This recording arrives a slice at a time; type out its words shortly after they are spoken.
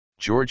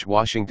George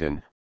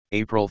Washington,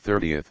 April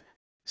 30,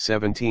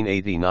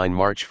 1789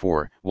 March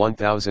 4,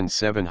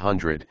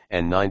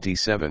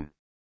 1797.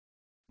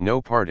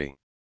 No party.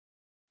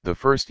 The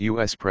first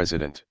U.S.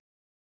 President.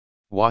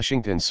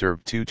 Washington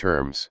served 2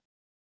 terms.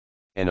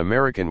 An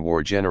American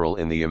war general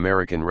in the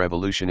American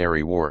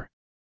Revolutionary War.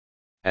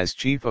 As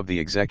chief of the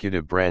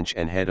executive branch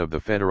and head of the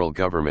federal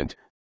government,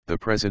 the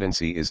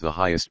presidency is the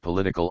highest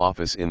political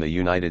office in the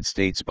United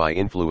States by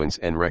influence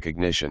and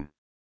recognition.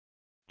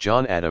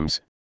 John Adams,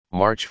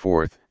 March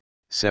 4,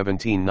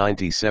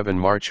 1797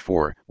 March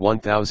 4,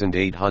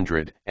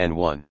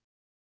 1801.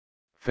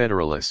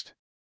 Federalist.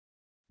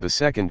 The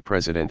second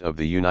President of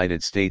the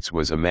United States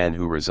was a man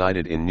who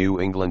resided in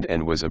New England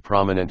and was a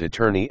prominent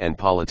attorney and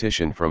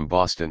politician from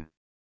Boston.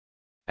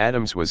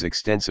 Adams was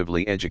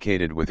extensively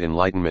educated with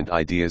Enlightenment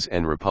ideas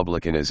and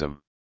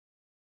republicanism.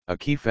 A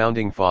key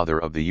founding father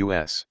of the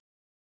U.S.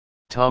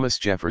 Thomas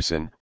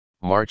Jefferson,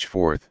 March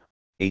 4,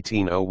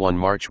 1801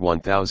 March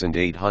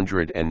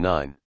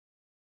 1809.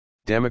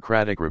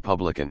 Democratic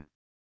Republican.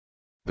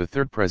 The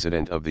third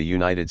President of the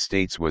United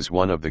States was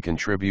one of the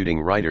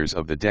contributing writers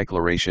of the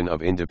Declaration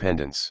of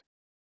Independence.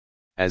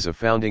 As a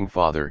founding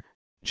father,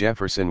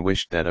 Jefferson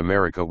wished that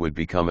America would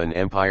become an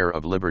empire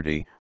of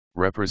liberty,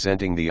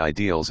 representing the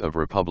ideals of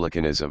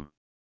republicanism.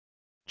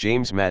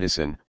 James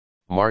Madison,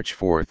 March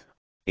 4,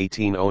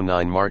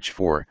 1809 March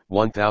 4,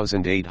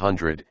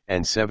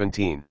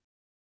 1817.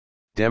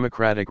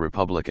 Democratic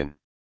Republican.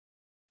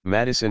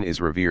 Madison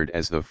is revered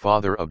as the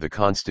father of the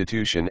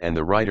Constitution and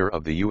the writer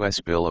of the U.S.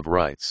 Bill of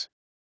Rights.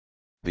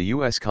 The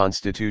U.S.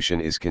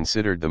 Constitution is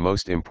considered the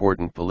most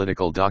important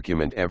political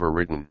document ever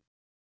written.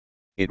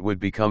 It would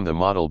become the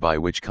model by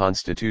which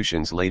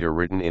constitutions later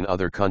written in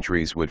other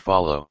countries would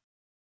follow.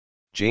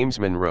 James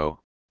Monroe,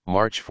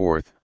 March 4,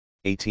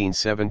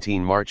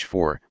 1817 March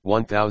 4,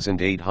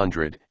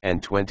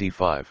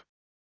 1825.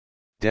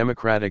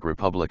 Democratic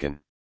Republican.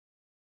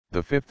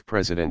 The fifth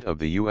President of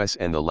the U.S.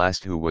 and the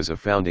last who was a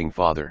founding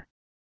father.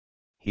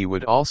 He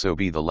would also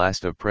be the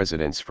last of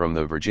presidents from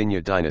the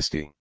Virginia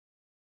dynasty.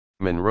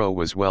 Monroe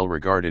was well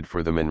regarded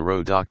for the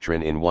Monroe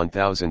Doctrine in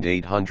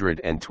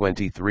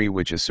 1823,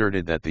 which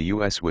asserted that the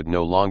U.S. would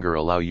no longer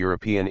allow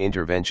European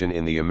intervention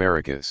in the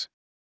Americas.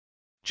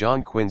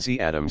 John Quincy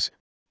Adams,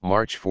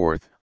 March 4,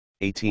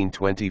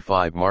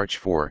 1825 March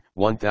 4,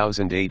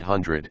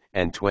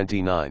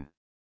 1829.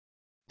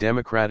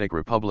 Democratic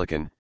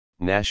Republican,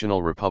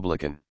 National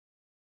Republican.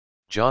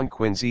 John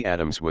Quincy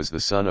Adams was the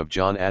son of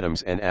John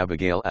Adams and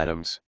Abigail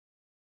Adams.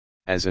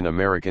 As an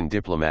American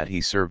diplomat,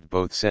 he served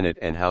both Senate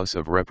and House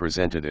of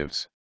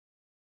Representatives.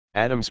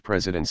 Adams'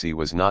 presidency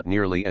was not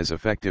nearly as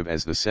effective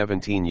as the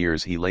 17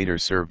 years he later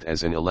served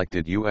as an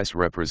elected U.S.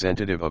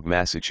 Representative of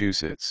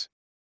Massachusetts.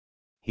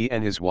 He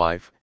and his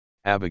wife,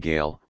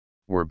 Abigail,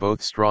 were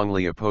both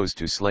strongly opposed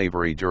to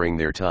slavery during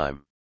their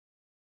time.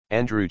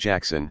 Andrew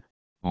Jackson,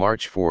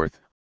 March 4,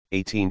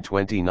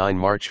 1829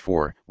 March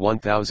 4,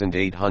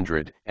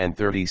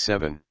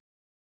 1837.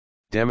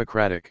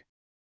 Democratic.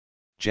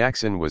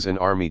 Jackson was an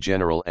Army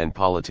general and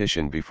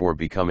politician before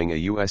becoming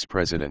a U.S.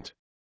 president.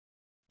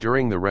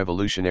 During the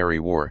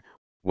Revolutionary War,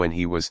 when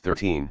he was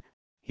 13,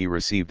 he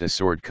received a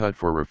sword cut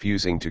for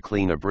refusing to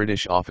clean a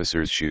British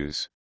officer's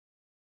shoes.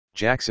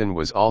 Jackson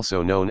was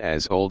also known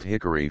as Old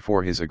Hickory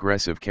for his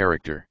aggressive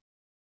character.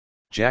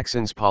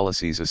 Jackson's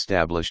policies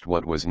established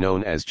what was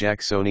known as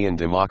Jacksonian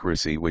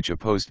democracy, which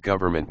opposed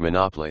government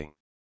monopoly.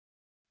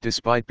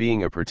 Despite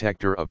being a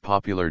protector of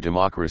popular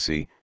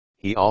democracy,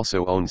 he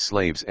also owned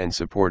slaves and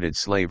supported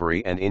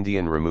slavery and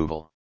Indian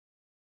removal.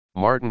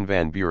 Martin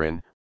Van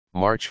Buren,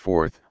 March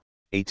 4,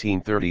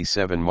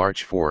 1837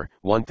 March 4,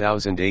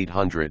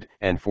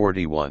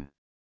 1841.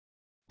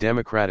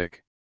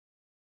 Democratic.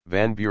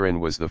 Van Buren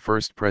was the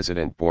first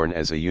president born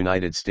as a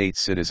United States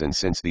citizen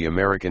since the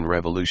American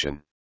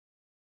Revolution.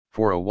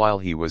 For a while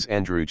he was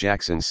Andrew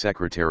Jackson's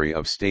Secretary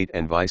of State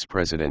and Vice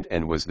President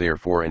and was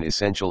therefore an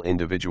essential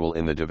individual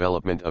in the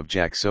development of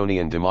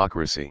Jacksonian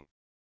democracy.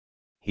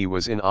 He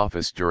was in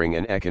office during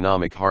an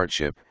economic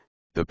hardship,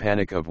 the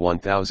Panic of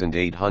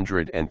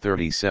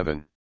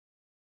 1837.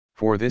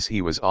 For this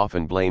he was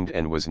often blamed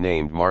and was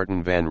named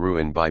Martin Van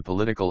Ruin by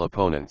political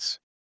opponents.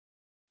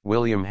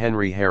 William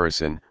Henry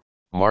Harrison,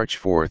 March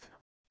 4,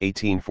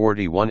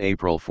 1841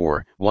 April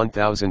 4,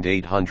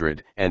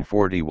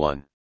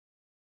 1841.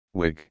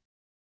 Whig.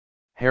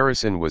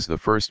 Harrison was the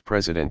first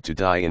president to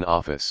die in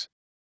office.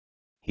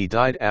 He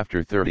died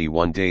after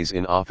 31 days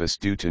in office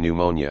due to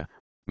pneumonia,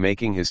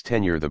 making his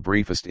tenure the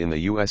briefest in the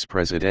U.S.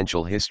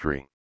 presidential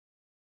history.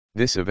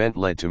 This event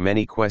led to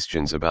many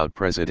questions about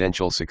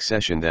presidential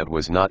succession that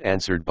was not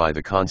answered by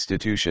the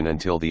Constitution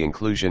until the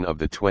inclusion of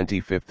the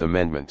 25th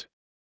Amendment.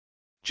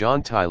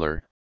 John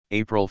Tyler,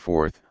 April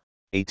 4,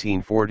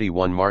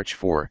 1841 March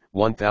 4,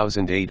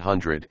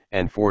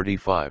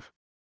 1845.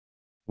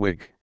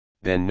 Whig,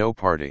 then no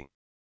party.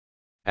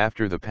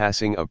 After the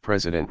passing of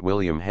President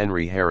William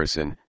Henry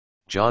Harrison,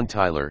 John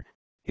Tyler,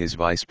 his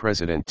vice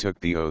president, took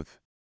the oath.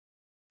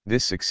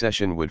 This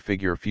succession would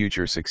figure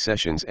future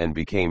successions and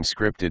became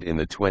scripted in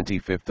the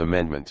 25th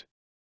Amendment.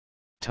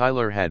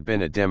 Tyler had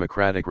been a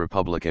Democratic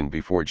Republican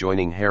before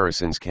joining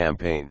Harrison's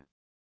campaign.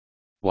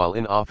 While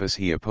in office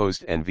he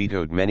opposed and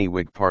vetoed many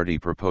Whig Party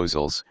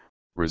proposals,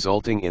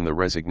 resulting in the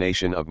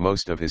resignation of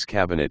most of his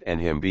cabinet and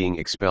him being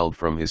expelled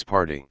from his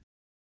party.